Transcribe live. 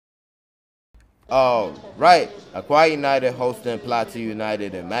All right, Akwa United hosting Plateau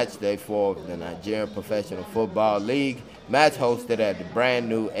United in match day 4 of the Nigerian Professional Football League. Match hosted at the brand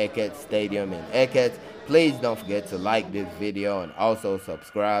new Eket Stadium in Eket. Please don't forget to like this video and also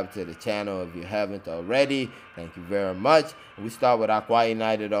subscribe to the channel if you haven't already. Thank you very much. We start with Akwa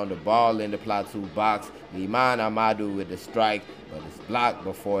United on the ball in the Plateau box. Liman Amadou with the strike, but it's blocked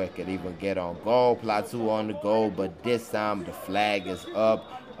before it could even get on goal. Plateau on the goal, but this time the flag is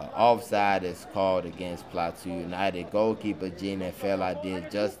up. Offside is called against Plateau United. Goalkeeper NPFL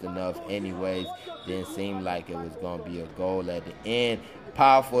did just enough anyways. Didn't seem like it was going to be a goal at the end.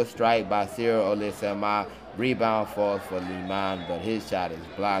 Powerful strike by Cyril Olisema. Rebound falls for Liman, but his shot is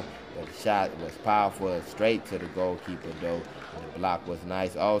blocked. But the shot was powerful, straight to the goalkeeper though. And the block was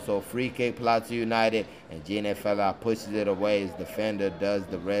nice. Also, free kick Plateau United, and NPFL pushes it away. His defender does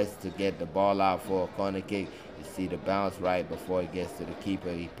the rest to get the ball out for a corner kick. You see the bounce right before it gets to the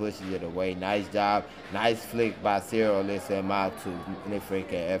keeper. He pushes it away. Nice job. Nice flick by Cyril Olisema to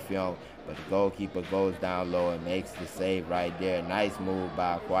Nifrika Effiong. But the goalkeeper goes down low and makes the save right there. Nice move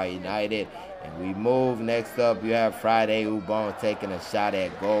by Akwa United. And we move. Next up, you have Friday Ubon taking a shot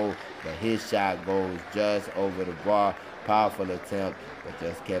at goal. But his shot goes just over the bar. Powerful attempt, but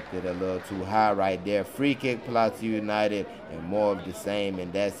just kept it a little too high right there. Free kick Plateau United, and more of the same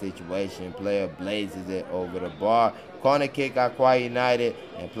in that situation. Player blazes it over the bar. Corner kick Akwa United,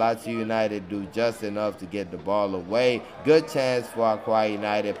 and Plateau United do just enough to get the ball away. Good chance for Akwa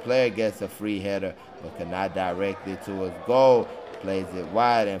United. Player gets a free header, but cannot direct it to his goal. Plays it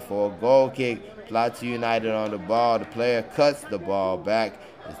wide, and for a goal kick, Plateau United on the ball. The player cuts the ball back.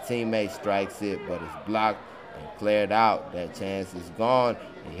 His teammate strikes it, but it's blocked and cleared out. That chance is gone.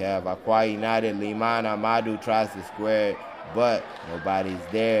 You have Akwa United. Liman Amadou tries to square it, but nobody's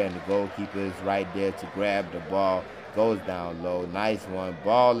there, and the goalkeeper is right there to grab the ball. Goes down low. Nice one.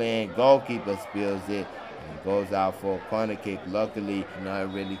 Ball in. Goalkeeper spills it and goes out for a corner kick. Luckily,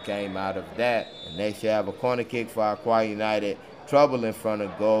 none really came out of that. And next you have a corner kick for Akwa United. Trouble in front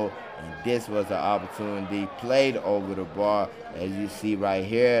of goal, and this was an opportunity played over the bar. As you see right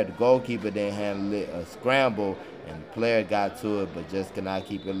here, the goalkeeper didn't handle it, a scramble, and the player got to it but just cannot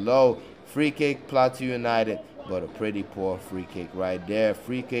keep it low. Free kick Plateau United, but a pretty poor free kick right there.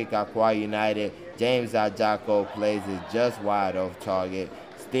 Free kick Akwa United. James Ajako plays it just wide off target.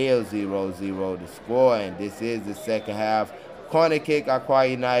 Still 0-0 to score, and this is the second half. Corner kick Akwa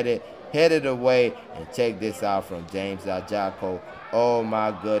United. Headed away, and check this out from James Ajako. Oh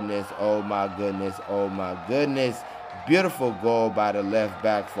my goodness, oh my goodness, oh my goodness. Beautiful goal by the left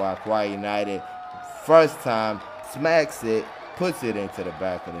back for Akwa United. First time, smacks it, puts it into the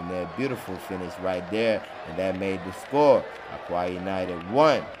back of the net. Beautiful finish right there, and that made the score. Akwa United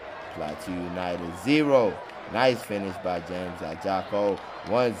 1, Plateau United 0. Nice finish by James Ajako.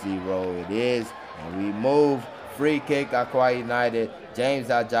 1-0 it is, and we move. Free kick Akwa United. James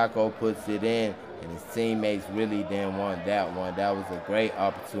Ajako puts it in, and his teammates really didn't want that one. That was a great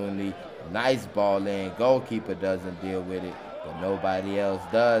opportunity. Nice ball in. Goalkeeper doesn't deal with it, but nobody else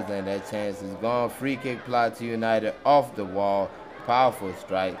does, and that chance is gone. Free kick Plateau United off the wall. Powerful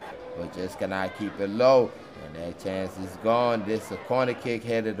strike, but just cannot keep it low, and that chance is gone. This is a corner kick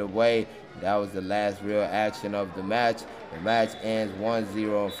headed away. That was the last real action of the match. The match ends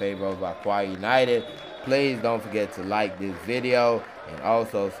 1-0 in favor of Akwa United. Please don't forget to like this video and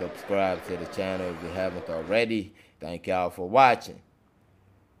also subscribe to the channel if you haven't already. Thank y'all for watching.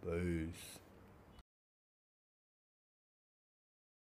 Peace.